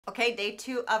Okay, day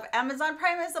 2 of Amazon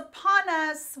Prime is upon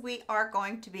us. We are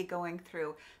going to be going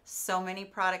through so many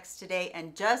products today,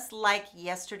 and just like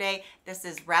yesterday, this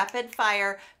is rapid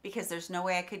fire because there's no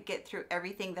way I could get through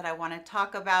everything that I want to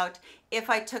talk about if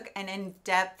I took an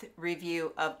in-depth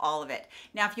review of all of it.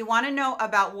 Now, if you want to know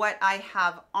about what I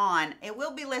have on, it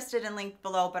will be listed and linked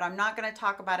below, but I'm not going to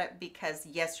talk about it because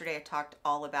yesterday I talked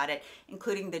all about it,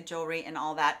 including the jewelry and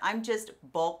all that. I'm just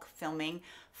bulk filming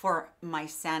for my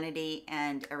sanity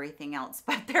and everything else.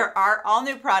 But there are all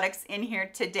new products in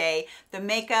here today. The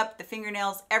makeup, the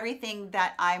fingernails, everything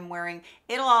that I'm wearing,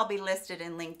 it'll all be listed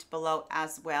and linked below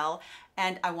as well.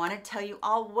 And I want to tell you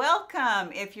all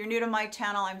welcome. If you're new to my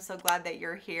channel, I'm so glad that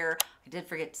you're here. I did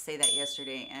forget to say that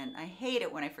yesterday, and I hate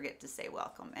it when I forget to say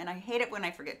welcome. And I hate it when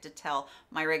I forget to tell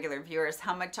my regular viewers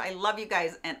how much I love you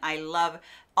guys, and I love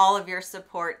all of your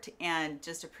support and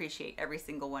just appreciate every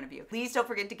single one of you. Please don't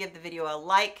forget to give the video a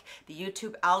like. The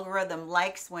YouTube algorithm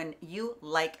likes when you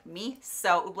like me.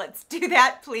 So let's do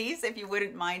that, please, if you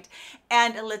wouldn't mind.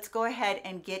 And let's go ahead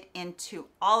and get into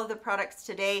all of the products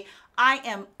today. I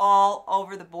am all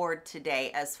over the board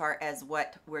today as far as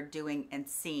what we're doing and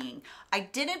seeing. I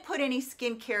didn't put any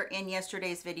skincare in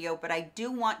yesterday's video, but I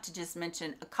do want to just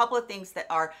mention a couple of things that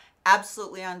are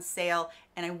absolutely on sale,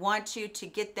 and I want you to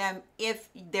get them if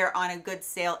they're on a good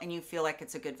sale and you feel like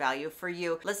it's a good value for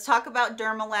you. Let's talk about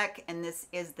Dermalect, and this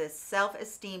is the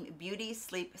Self-Esteem Beauty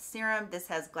Sleep Serum. This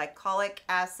has glycolic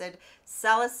acid,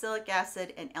 salicylic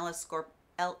acid, and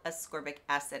L-ascorbic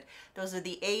acid. Those are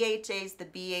the AHAs, the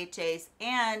BHAs,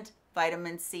 and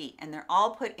vitamin C, and they're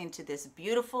all put into this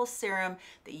beautiful serum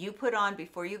that you put on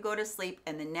before you go to sleep,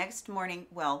 and the next morning,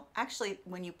 well, actually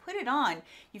when you put it on,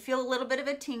 you feel a little bit of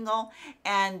a tingle,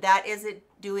 and that is it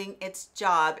doing its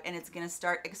job, and it's going to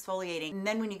start exfoliating. And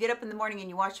then when you get up in the morning and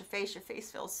you wash your face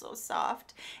feels so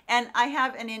soft. And I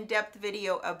have an in-depth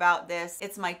video about this.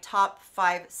 It's my top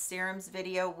 5 serums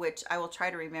video, which I will try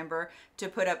to remember to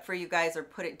put up for you guys, or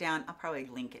put it down. I'll probably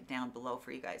link it down below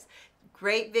for you guys.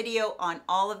 Great video on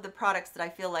all of the products that I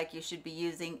feel like you should be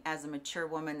using as a mature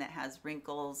woman that has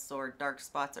wrinkles or dark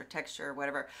spots or texture or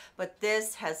whatever. But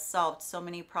this has solved so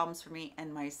many problems for me,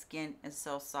 and my skin is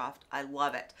so soft. I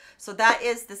love it. So that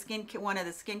is the one of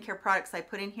the skincare products I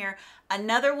put in here.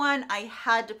 Another one I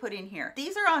had to put in here.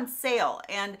 These are on sale,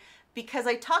 and because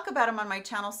I talk about them on my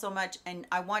channel so much and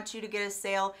I want you to get a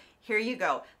sale, here you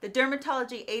go. The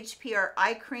DRMTLGY HPR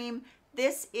Eye Cream.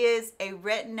 This is a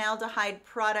retinaldehyde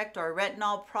product, or a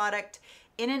retinol product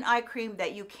in an eye cream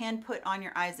that you can put on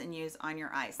your eyes and use on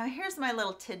your eyes. Now here's my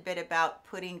little tidbit about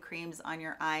putting creams on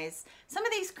your eyes. Some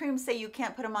of these creams say you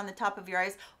can't put them on the top of your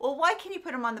eyes. Well, why can you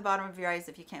put them on the bottom of your eyes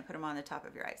if you can't put them on the top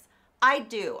of your eyes? I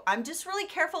do. I'm just really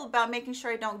careful about making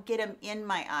sure I don't get them in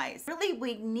my eyes. Really,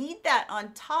 we need that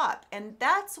on top, and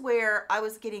that's where I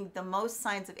was getting the most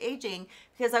signs of aging,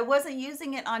 because I wasn't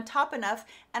using it on top enough,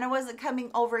 and I wasn't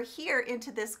coming over here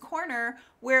into this corner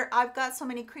where I've got so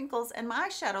many crinkles and my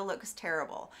eyeshadow looks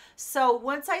terrible. So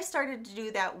once I started to do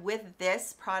that with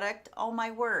this product, oh my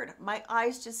word, my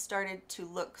eyes just started to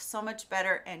look so much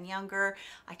better and younger.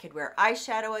 I could wear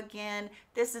eyeshadow again.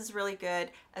 This is really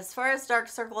good. As far as dark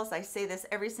circles, I say this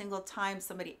every single time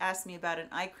somebody asks me about an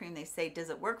eye cream. They say, does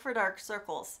it work for dark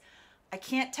circles? I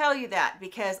can't tell you that,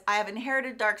 because I have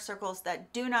inherited dark circles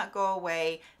that do not go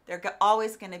away. They're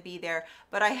always going to be there.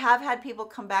 But I have had people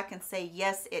come back and say,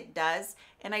 yes, it does.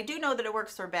 And I do know that it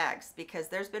works for bags, because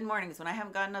there's been mornings when I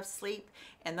haven't got enough sleep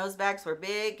and those bags were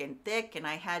big and thick, and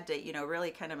I had to, you know, really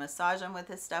kind of massage them with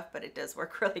this stuff, but it does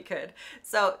work really good.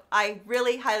 So I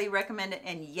really highly recommend it,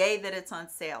 and yay that it's on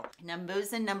sale.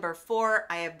 Numbuzin number 4.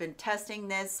 I have been testing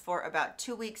this for about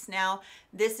 2 weeks now.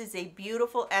 This is a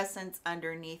beautiful essence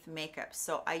underneath makeup.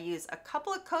 So I use a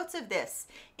couple of coats of this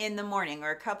in the morning,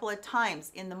 or a couple of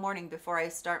times in the morning before I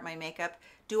start my makeup.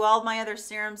 Do all my other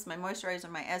serums, my moisturizer,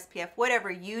 my SPF,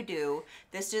 whatever you do.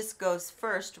 This just goes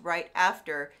first right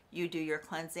after you do your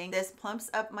cleansing. This plumps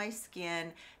up my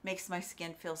skin, makes my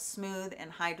skin feel smooth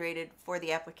and hydrated for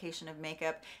the application of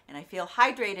makeup, and I feel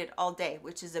hydrated all day,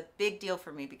 which is a big deal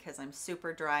for me because I'm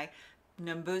super dry.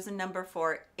 Numbuzin number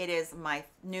 4, it is my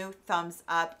new thumbs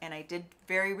up, and I did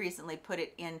very recently put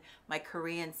it in my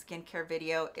Korean skincare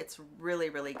video. It's really,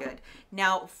 really good.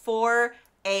 Now for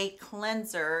a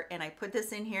cleanser, and I put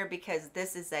this in here because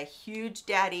this is a huge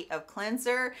daddy of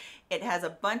cleanser. It has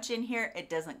a bunch in here. It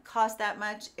doesn't cost that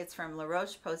much. It's from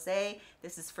Roche Posay.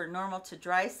 This is for normal to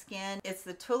dry skin. It's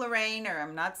the Toleraine, or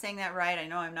I'm not saying that right, I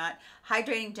know I'm not,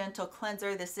 hydrating gentle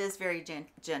cleanser. This is very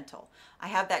gentle. I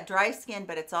have that dry skin,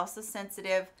 but it's also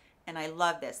sensitive, and I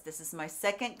love this. This is my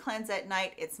second cleanse at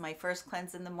night. It's my first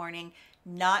cleanse in the morning.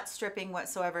 Not stripping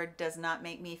whatsoever, does not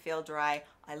make me feel dry.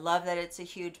 I love that it's a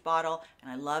huge bottle, and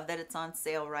I love that it's on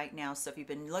sale right now. So if you've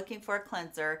been looking for a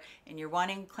cleanser and you're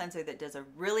wanting a cleanser that does a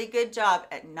really good job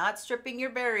at not stripping your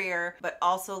barrier, but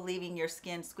also leaving your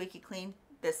skin squeaky clean,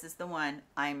 this is the one.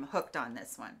 I'm hooked on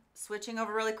this one. Switching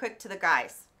over really quick to the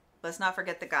guys. Let's not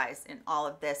forget the guys in all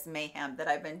of this mayhem that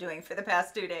I've been doing for the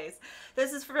past 2 days.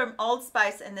 This is from Old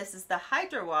Spice, and this is the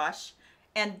Hydro Wash.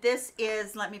 And this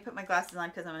is, let me put my glasses on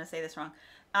because I'm going to say this wrong.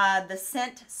 The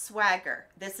scent Swagger.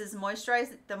 This is the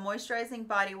moisturizing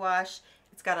body wash.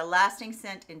 It's got a lasting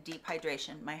scent and deep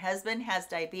hydration. My husband has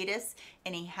diabetes,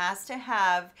 and he has to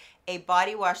have a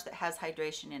body wash that has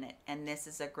hydration in it, and this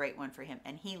is a great one for him,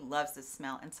 and he loves this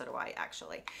smell, and so do I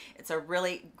actually. It's a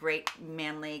really great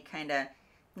manly kind of,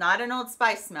 not an Old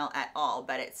Spice smell at all,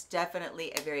 but it's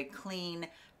definitely a very clean,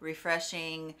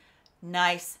 refreshing,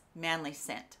 nice, manly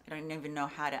scent. I don't even know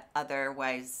how to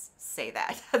otherwise say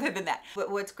that other than that. But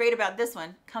what's great about this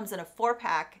one, comes in a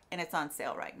 4-pack, and it's on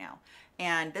sale right now.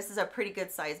 And this is a pretty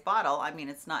good sized bottle. I mean,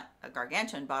 it's not a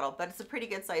gargantuan bottle, but it's a pretty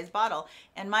good sized bottle.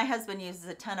 And my husband uses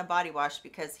a ton of body wash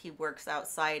because he works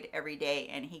outside every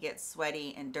day and he gets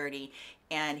sweaty and dirty,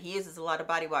 and he uses a lot of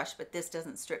body wash, but this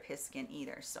doesn't strip his skin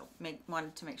either. So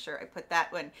wanted to make sure I put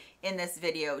that one in this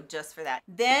video just for that.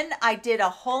 Then I did a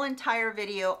whole entire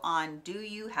video on do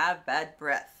you have bad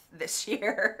breath this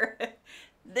year?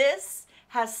 This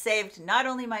has saved not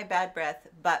only my bad breath,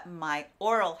 but my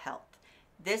oral health.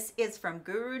 This is from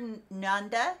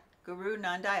GuruNanda.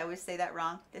 GuruNanda, I always say that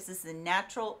wrong. This is the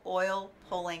natural oil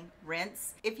pulling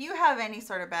rinse. If you have any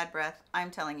sort of bad breath, I'm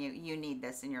telling you, you need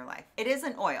this in your life. It is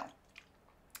an oil,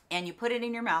 and you put it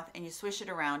in your mouth and you swish it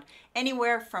around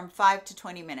anywhere from 5 to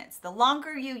 20 minutes. The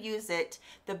longer you use it,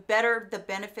 the better the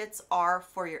benefits are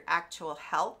for your actual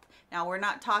health. Now, we're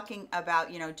not talking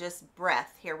about, you know, just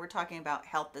breath here. We're talking about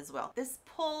health as well. This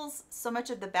pulls so much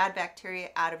of the bad bacteria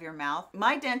out of your mouth.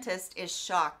 My dentist is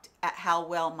shocked at how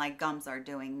well my gums are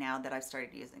doing now that I've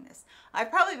started using this.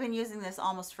 I've probably been using this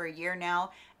almost for a year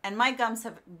now, and my gums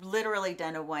have literally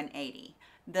done a 180.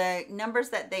 The numbers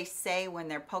that they say when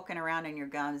they're poking around in your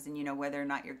gums and you know whether or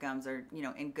not your gums are, you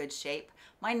know, in good shape,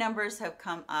 my numbers have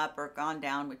come up or gone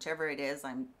down, whichever it is.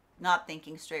 I'm not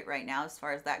thinking straight right now as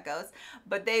far as that goes,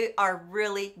 but they are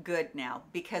really good now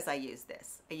because I use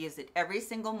this. I use it every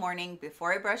single morning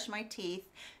before I brush my teeth.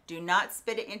 Do not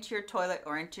spit it into your toilet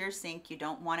or into your sink. You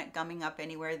don't want it gumming up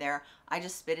anywhere there. I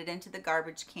just spit it into the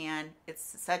garbage can.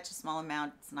 It's such a small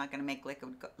amount, it's not going to make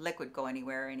liquid go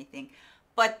anywhere or anything.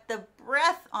 But the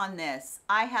breath on this,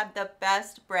 I have the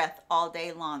best breath all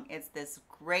day long. It's this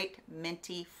great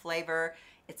minty flavor.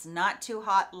 It's not too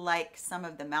hot like some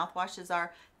of the mouthwashes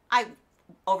are. I'm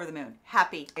over the moon,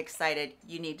 happy, excited.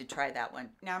 You need to try that one.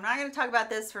 Now, I'm not going to talk about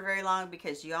this for very long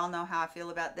because you all know how I feel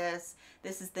about this.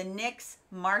 This is the Nyx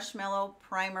Marshmellow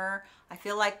Primer. I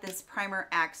feel like this primer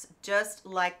acts just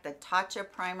like the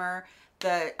Tatcha primer,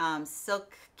 the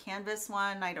silk canvas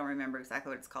one. I don't remember exactly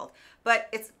what it's called, but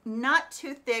it's not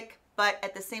too thick, but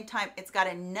at the same time, it's got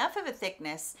enough of a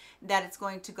thickness that it's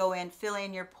going to go in, fill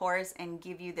in your pores, and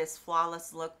give you this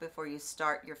flawless look before you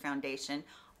start your foundation.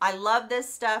 I love this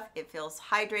stuff. It feels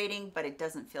hydrating, but it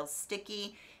doesn't feel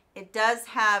sticky. It does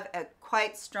have a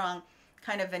quite strong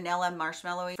kind of vanilla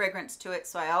marshmallowy fragrance to it.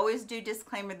 So I always do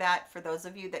disclaimer that for those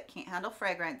of you that can't handle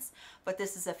fragrance, but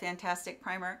this is a fantastic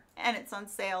primer and it's on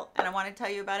sale. And I want to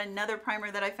tell you about another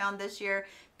primer that I found this year.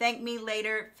 Thank Me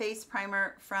Later face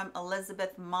primer from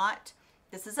Elizabeth Mott.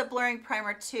 This is a blurring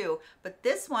primer too, but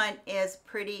this one is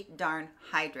pretty darn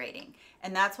hydrating.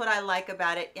 And that's what I like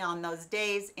about it on those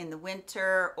days in the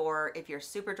winter, or if you're a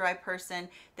super dry person.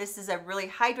 This is a really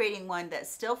hydrating one that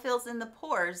still fills in the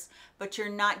pores, but you're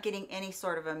not getting any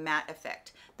sort of a matte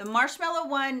effect. The Marshmallow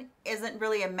one isn't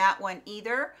really a matte one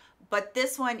either, but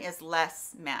this one is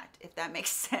less matte, if that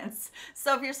makes sense.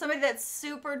 So if you're somebody that's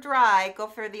super dry, go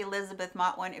for the Elizabeth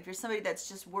Mott one. If you're somebody that's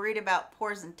just worried about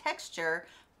pores and texture,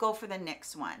 go for the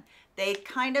Nyx one. They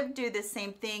kind of do the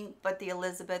same thing, but the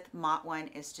Elizabeth Mott one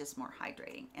is just more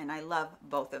hydrating, and I love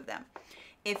both of them.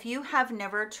 If you have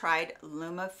never tried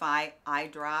Lumify Eye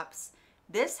Drops,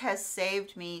 this has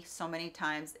saved me so many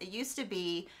times. It used to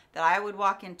be that I would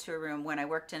walk into a room when I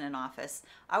worked in an office.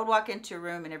 I would walk into a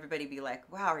room and everybody be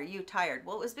like, wow, are you tired?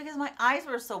 Well, it was because my eyes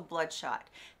were so bloodshot.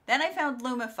 Then I found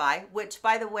Lumify, which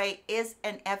by the way is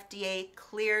an FDA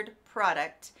cleared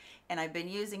product. And I've been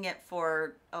using it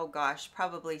for, oh gosh,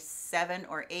 probably 7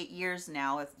 or 8 years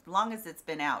now, as long as it's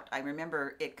been out. I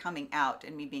remember it coming out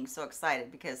and me being so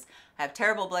excited because I have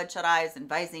terrible bloodshot eyes and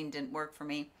Visine didn't work for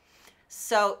me.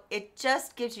 So it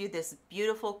just gives you this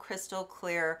beautiful crystal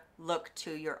clear look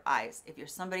to your eyes. If you're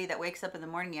somebody that wakes up in the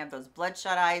morning, you have those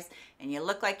bloodshot eyes and you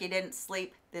look like you didn't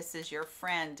sleep, this is your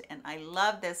friend. And I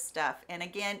love this stuff. And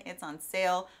again, it's on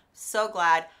sale. So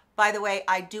glad. By the way,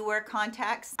 I do wear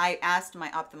contacts. I asked my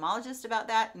ophthalmologist about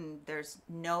that and there's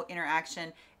no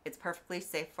interaction. It's perfectly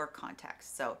safe for contacts.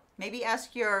 So maybe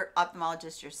ask your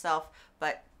ophthalmologist yourself,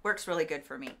 but works really good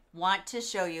for me. Want to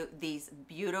show you these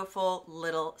beautiful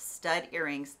little stud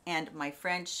earrings, and my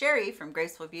friend Sherry from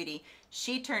Graceful Beauty,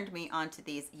 she turned me onto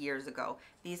these years ago.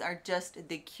 These are just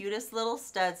the cutest little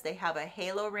studs. They have a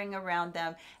halo ring around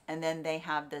them, and then they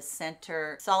have the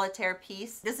center solitaire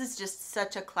piece. This is just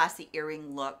such a classy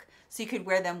earring look. So you could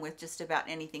wear them with just about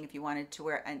anything. If you wanted to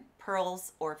wear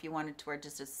pearls, or if you wanted to wear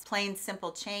just a plain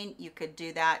simple chain, you could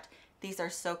do that. These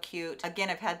are so cute. Again,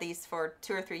 I've had these for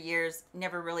 2 or 3 years,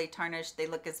 never really tarnished. They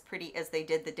look as pretty as they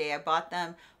did the day I bought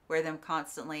them. Wear them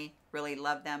constantly, really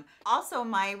love them. Also,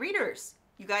 my readers.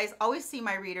 You guys always see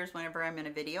my readers whenever I'm in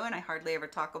a video, and I hardly ever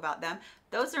talk about them.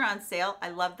 Those are on sale. I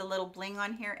love the little bling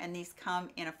on here, and these come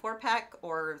in a 4-pack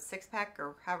or 6-pack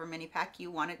or however many pack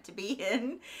you want it to be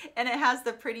in. And it has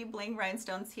the pretty bling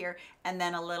rhinestones here, and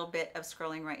then a little bit of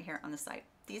scrolling right here on the side.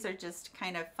 These are just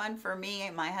kind of fun for me.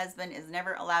 My husband is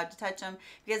never allowed to touch them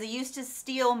because he used to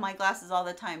steal my glasses all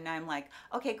the time. Now I'm like,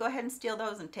 okay, go ahead and steal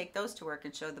those and take those to work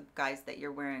and show the guys that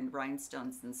you're wearing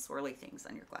rhinestones and swirly things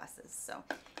on your glasses. So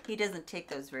he doesn't take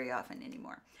those very often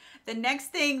anymore. The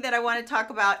next thing that I want to talk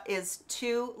about is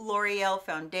 2 L'Oreal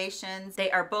foundations.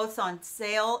 They are both on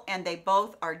sale and they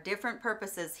both are different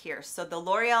purposes here. So the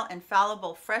L'Oreal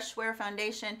Infallible Freshwear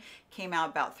foundation came out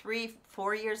about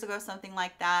 3-4 years ago, something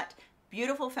like that.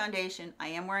 Beautiful foundation. I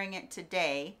am wearing it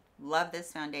today. Love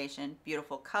this foundation.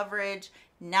 Beautiful coverage,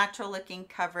 natural looking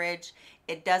coverage.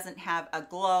 It doesn't have a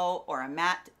glow or a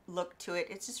matte look to it.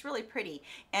 It's just really pretty.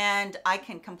 And I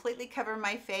can completely cover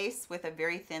my face with a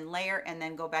very thin layer and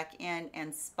then go back in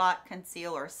and spot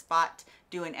conceal or spot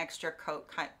do an extra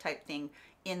coat type thing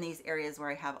in these areas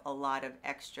where I have a lot of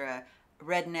extra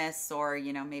redness or,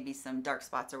 you know, maybe some dark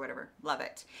spots or whatever. Love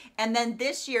it. And then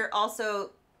this year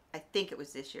also, I think it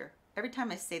was this year. Every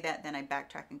time I say that, then I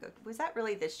backtrack and go, was that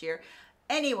really this year?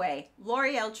 Anyway,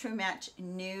 L'Oreal True Match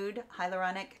Nude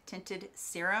Hyaluronic Tinted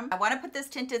Serum. I want to put this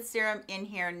tinted serum in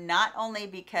here not only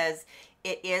because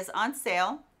it is on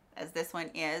sale, as this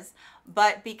one is,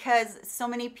 but because so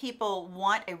many people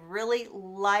want a really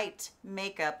light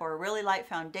makeup or a really light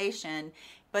foundation,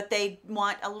 but they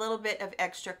want a little bit of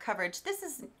extra coverage. This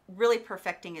is really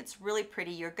perfecting. It's really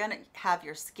pretty. You're going to have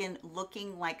your skin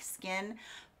looking like skin,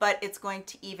 but it's going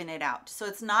to even it out. So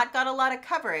it's not got a lot of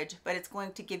coverage, but it's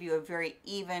going to give you a very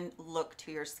even look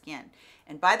to your skin.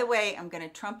 And by the way, I'm going to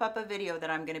trump up a video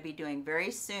that I'm going to be doing very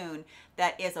soon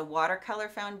that is a watercolor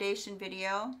foundation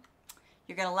video.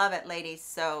 You're going to love it, ladies,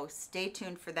 so stay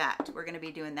tuned for that. We're going to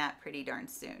be doing that pretty darn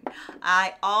soon.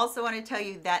 I also want to tell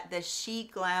you that the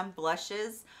SheGlam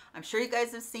blushes, I'm sure you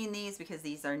guys have seen these because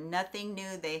these are nothing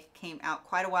new. They came out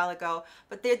quite a while ago,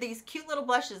 but they're these cute little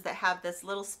blushes that have this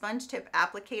little sponge tip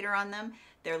applicator on them.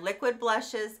 They're liquid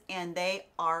blushes and they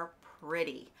are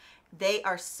pretty. They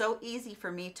are so easy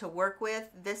for me to work with.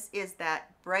 This is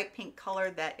that bright pink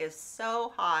color that is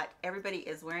so hot. Everybody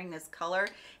is wearing this color,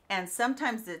 and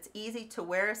sometimes it's easy to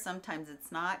wear, sometimes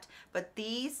it's not, but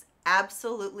these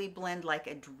absolutely blend like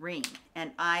a dream.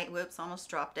 And whoops, almost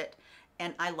dropped it.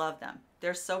 And I love them.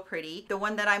 They're so pretty. The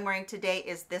one that I'm wearing today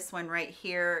is this one right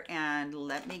here, and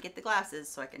let me get the glasses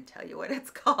so I can tell you what it's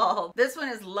called. This one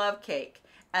is Love Cake,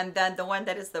 and then the one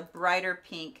that is the brighter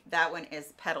pink, that one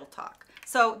is Petal Talk.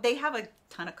 So they have a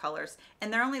ton of colors,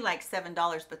 and they're only like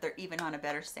 $7, but they're even on a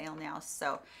better sale now.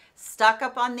 So stock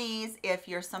up on these if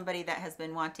you're somebody that has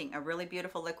been wanting a really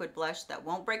beautiful liquid blush that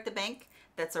won't break the bank,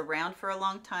 that's around for a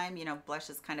long time. You know,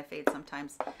 blushes kind of fade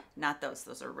sometimes. Not those.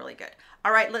 Those are really good.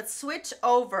 All right, let's switch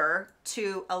over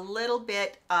to a little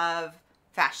bit of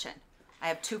fashion. I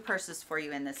have 2 purses for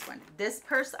you in this one. This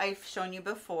purse I've shown you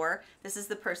before. This is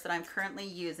the purse that I'm currently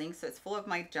using, so it's full of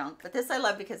my junk. But this I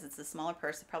love because it's a smaller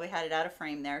purse. I probably had it out of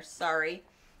frame there. Sorry.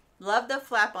 Love the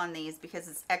flap on these because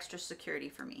it's extra security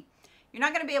for me. You're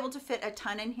not going to be able to fit a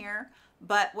ton in here,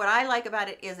 but what I like about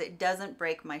it is it doesn't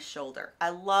break my shoulder. I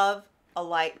love a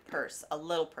light purse, a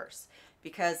little purse,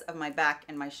 because of my back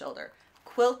and my shoulder.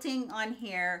 Quilting on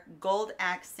here, gold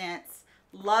accents.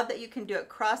 Love that you can do it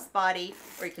crossbody,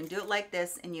 or you can do it like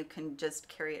this and you can just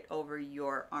carry it over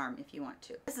your arm if you want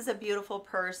to. This is a beautiful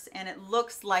purse and it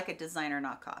looks like a designer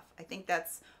knockoff. I think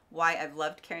that's why I've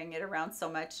loved carrying it around so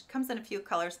much. It comes in a few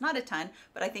colors, not a ton,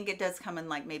 but I think it does come in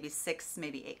like maybe 6,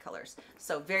 maybe 8 colors.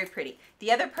 So very pretty.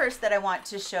 The other purse that I want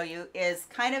to show you is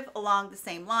kind of along the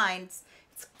same lines.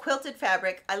 It's quilted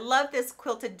fabric. I love this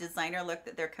quilted designer look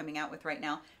that they're coming out with right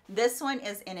now. This one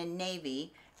is in a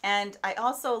navy, and I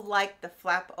also like the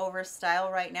flap over style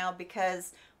right now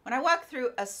because when I walk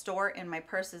through a store and my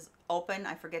purse is open,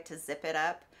 I forget to zip it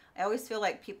up. I always feel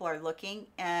like people are looking,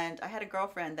 and I had a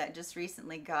girlfriend that just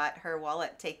recently got her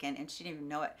wallet taken and she didn't even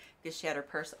know it because she had her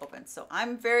purse open. So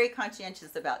I'm very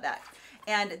conscientious about that.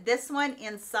 And this one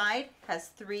inside has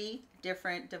 3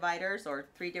 different dividers or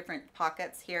 3 different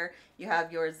pockets here. You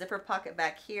have your zipper pocket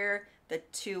back here, the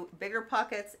 2 bigger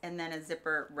pockets, and then a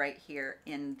zipper right here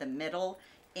in the middle.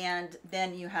 And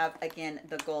then you have, again,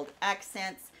 the gold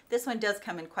accents. This one does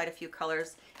come in quite a few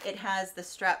colors. It has the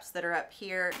straps that are up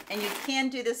here, and you can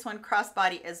do this one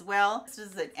crossbody as well. This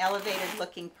is an elevated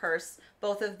looking purse.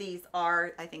 Both of these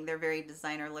are, I think they're very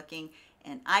designer looking,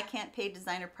 and I can't pay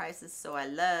designer prices, so I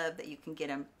love that you can get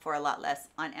them for a lot less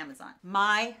on Amazon.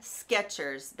 My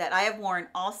Skechers that I have worn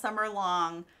all summer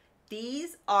long,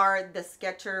 these are the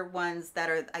Skechers ones that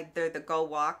are, they're the Go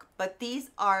Walk, but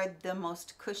these are the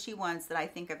most cushy ones that I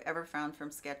think I've ever found from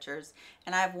Skechers.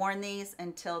 And I've worn these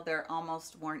until they're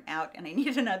almost worn out and I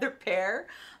need another pair.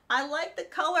 I like the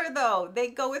color though. They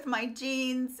go with my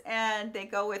jeans, and they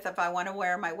go with, if I want to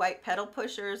wear my white Petal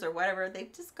pushers or whatever, they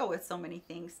just go with so many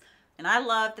things. And I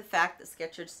love the fact that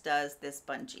Skechers does this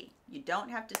bungee. You don't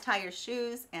have to tie your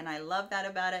shoes, and I love that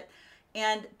about it.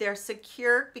 And they're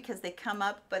secure because they come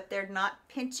up, but they're not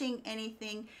pinching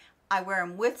anything. I wear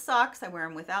them with socks, I wear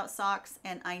them without socks,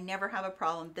 and I never have a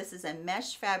problem. This is a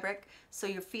mesh fabric, so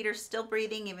your feet are still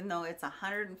breathing even though it's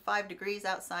 105 degrees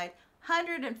outside.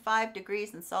 105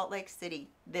 degrees in Salt Lake City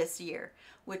this year,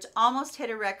 which almost hit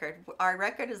a record. Our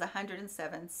record is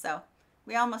 107, so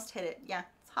we almost hit it. Yeah,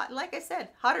 it's hot. Like I said,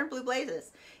 hotter than blue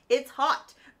blazes. It's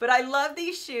hot, but I love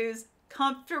these shoes.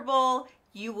 Comfortable.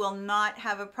 You will not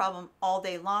have a problem all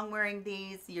day long wearing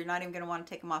these. You're not even going to want to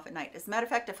take them off at night. As a matter of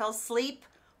fact, I fell asleep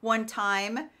one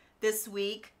time this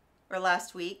week or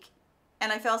last week,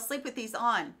 and I fell asleep with these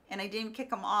on, and I didn't even kick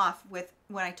them off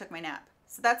when I took my nap.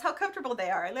 So that's how comfortable they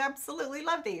are. I absolutely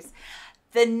love these.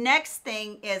 The next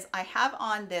thing is I have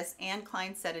on this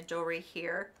Klein set of jewelry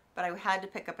here, but I had to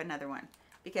pick up another one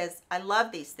because I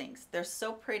love these things. They're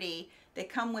so pretty. They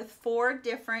come with 4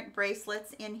 different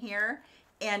bracelets in here.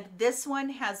 And this one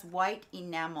has white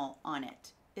enamel on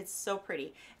it. It's so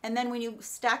pretty. And then when you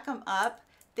stack them up,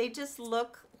 they just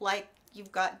look like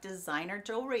you've got designer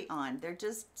jewelry on. They're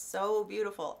just so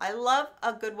beautiful. I love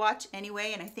a good watch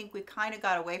anyway, and I think we kind of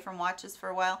got away from watches for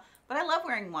a while, but I love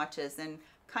wearing watches and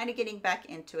kind of getting back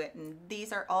into it. And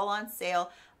these are all on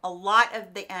sale. A lot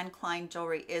of the Klein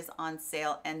jewelry is on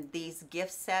sale, and these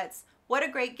gift sets, what a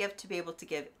great gift to be able to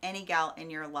give any gal in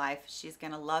your life. She's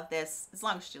gonna love this as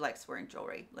long as she likes wearing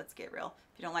jewelry. Let's get real.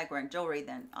 If you don't like wearing jewelry,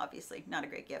 then obviously not a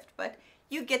great gift, but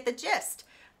you get the gist.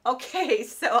 Okay,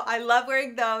 so I love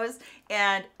wearing those,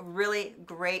 and really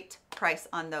great price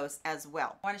on those as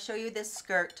well. I wanna show you this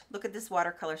skirt. Look at this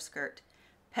watercolor skirt.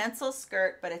 Pencil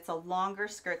skirt, but it's a longer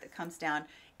skirt that comes down.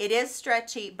 It is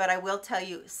stretchy, but I will tell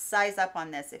you, size up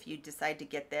on this if you decide to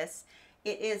get this.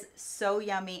 It is so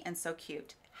yummy and so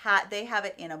cute. They have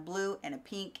it in a blue and a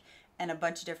pink and a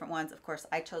bunch of different ones. Of course,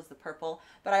 I chose the purple,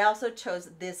 but I also chose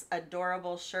this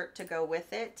adorable shirt to go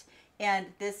with it. And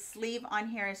this sleeve on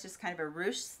here is just kind of a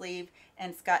ruche sleeve,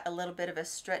 and it's got a little bit of a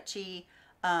stretchy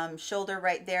shoulder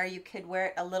right there. You could wear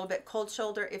it a little bit cold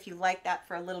shoulder if you like that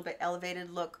for a little bit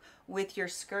elevated look with your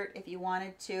skirt if you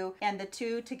wanted to. And the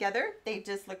two together, they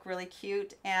just look really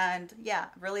cute. And yeah,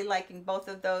 really liking both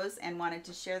of those and wanted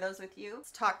to share those with you.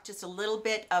 Let's talk just a little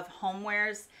bit of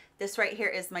homewares. This right here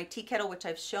is my tea kettle, which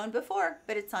I've shown before,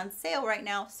 but it's on sale right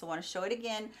now, so I want to show it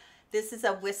again. This is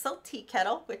a Whistle tea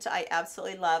kettle, which I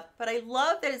absolutely love, but I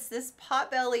love that it's this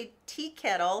potbelly tea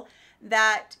kettle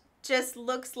that just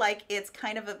looks like it's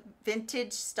kind of a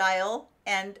vintage style,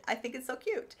 and I think it's so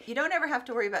cute. You don't ever have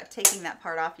to worry about taking that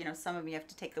part off. You know, some of you have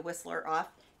to take the whistler off.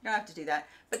 You don't have to do that,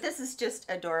 but this is just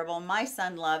adorable. My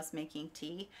son loves making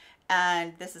tea,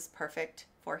 and this is perfect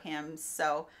for him.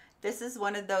 So this is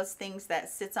one of those things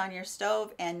that sits on your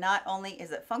stove, and not only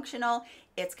is it functional,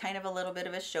 it's kind of a little bit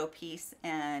of a showpiece,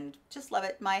 and just love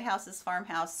it. My house is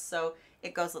farmhouse, so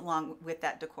it goes along with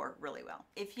that decor really well.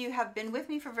 If you have been with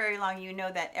me for very long, you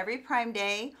know that every Prime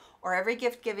Day or every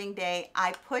gift giving day,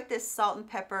 I put this salt and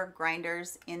pepper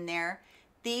grinders in there.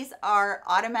 These are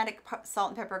automatic salt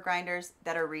and pepper grinders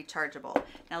that are rechargeable.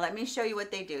 Now let me show you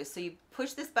what they do. So you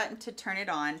push this button to turn it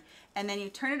on, and then you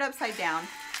turn it upside down,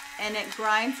 and it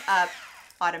grinds up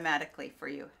automatically for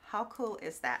you. How cool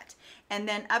is that? And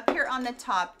then up here on the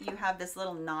top, you have this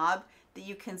little knob that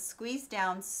you can squeeze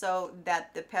down so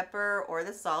that the pepper or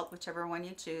the salt, whichever one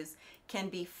you choose, can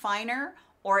be finer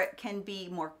or it can be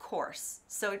more coarse.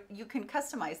 So you can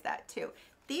customize that too.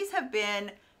 These have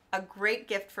been a great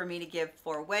gift for me to give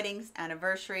for weddings,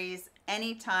 anniversaries,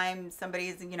 anytime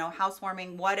somebody's, you know,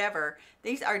 housewarming, whatever.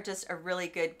 These are just a really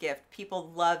good gift.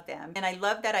 People love them. And I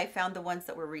love that I found the ones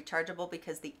that were rechargeable,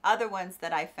 because the other ones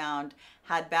that I found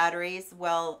had batteries.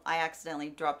 Well, I accidentally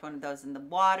dropped one of those in the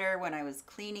water when I was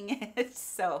cleaning it.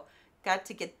 So got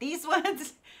to get these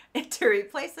ones to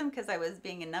replace them because I was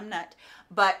being a numbnut.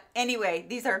 But anyway,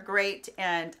 these are great,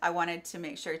 and I wanted to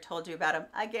make sure I told you about them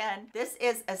again. This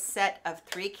is a set of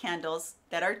 3 candles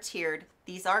that are tiered.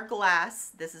 These are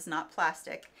glass. This is not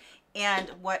plastic. And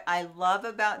what I love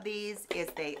about these is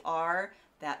they are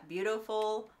that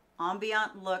beautiful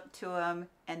ambient look to them,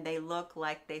 and they look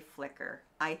like they flicker.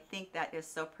 I think that is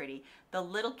so pretty. The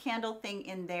little candle thing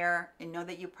in there, I know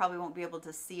that you probably won't be able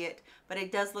to see it, but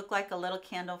it does look like a little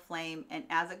candle flame, and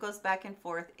as it goes back and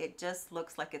forth, it just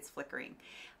looks like it's flickering.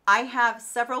 I have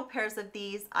several pairs of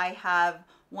these. I have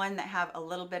one that have a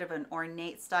little bit of an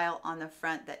ornate style on the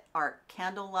front that are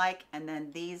candle-like, and then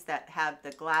these that have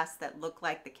the glass that look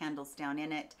like the candles down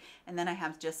in it, and then I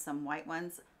have just some white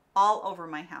ones all over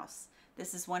my house.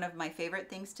 This is one of my favorite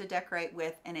things to decorate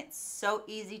with, and it's so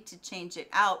easy to change it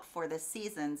out for the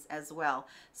seasons as well.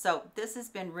 So this has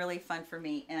been really fun for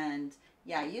me, and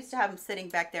yeah, I used to have them sitting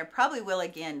back there. Probably will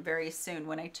again very soon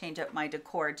when I change up my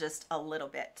decor just a little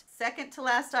bit. Second to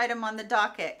last item on the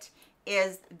docket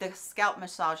is the scalp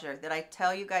massager that I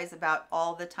tell you guys about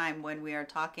all the time when we are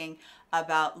talking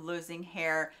about losing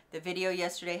hair. The video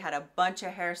yesterday had a bunch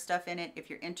of hair stuff in it. If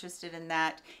you're interested in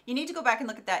that, you need to go back and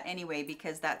look at that anyway,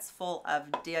 because that's full of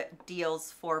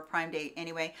deals for Prime Day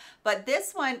anyway. But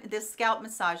this one, this scalp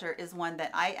massager, is one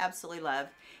that I absolutely love.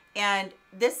 And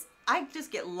this, I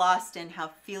just get lost in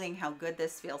feeling how good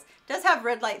this feels. It does have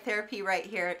red light therapy right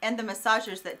here and the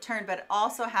massagers that turn, but it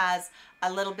also has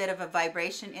a little bit of a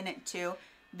vibration in it too.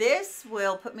 This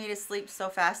will put me to sleep so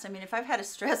fast. I mean, if I've had a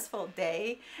stressful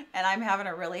day and I'm having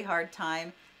a really hard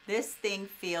time, this thing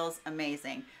feels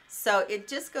amazing. So it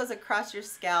just goes across your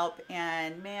scalp,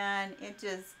 and man, it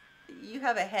just, you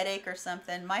have a headache or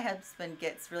something. My husband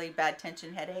gets really bad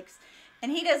tension headaches,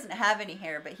 and he doesn't have any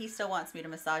hair, but he still wants me to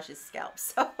massage his scalp.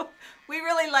 So we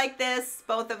really like this,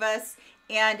 both of us.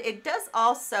 And it does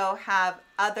also have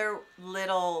other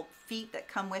little feet that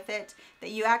come with it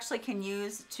that you actually can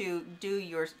use to do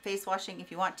your face washing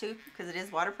if you want to, because it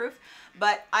is waterproof.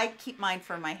 But I keep mine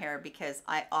for my hair because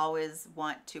I always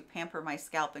want to pamper my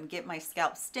scalp and get my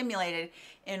scalp stimulated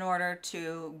in order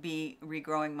to be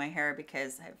regrowing my hair,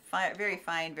 because I have very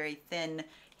fine, very thin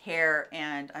hair,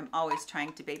 and I'm always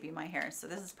trying to baby my hair. So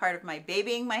this is part of my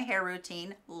babying my hair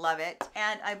routine. Love it.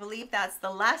 And I believe that's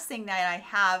the last thing that I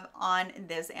have on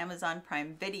this Amazon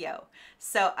Prime video.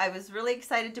 So I was really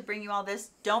excited to bring you all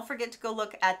this. Don't forget to go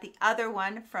look at the other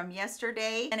one from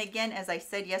yesterday. And again, as I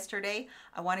said yesterday,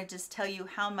 I want to just tell you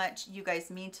how much you guys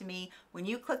mean to me. When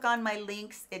you click on my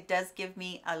links, it does give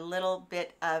me a little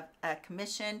bit of a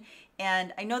commission.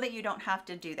 And I know that you don't have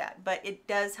to do that, but it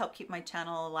does help keep my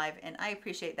channel alive, and I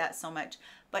appreciate that so much.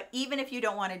 But even if you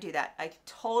don't want to do that, I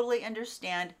totally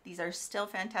understand. These are still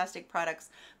fantastic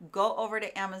products. Go over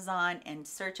to Amazon and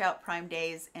search out Prime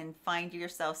Days and find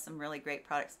yourself some really great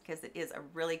products, because it is a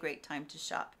really great time to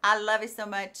shop. I love you so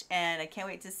much, and I can't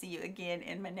wait to see you again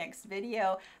in my next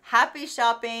video. Happy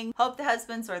shopping. Hope the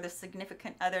husbands or the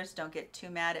significant others don't get too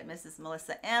mad at Mrs.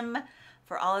 Melissa M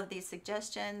for all of these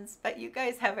suggestions. But you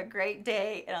guys have a great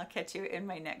day, and I'll catch you in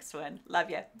my next one. Love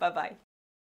ya. Bye-bye.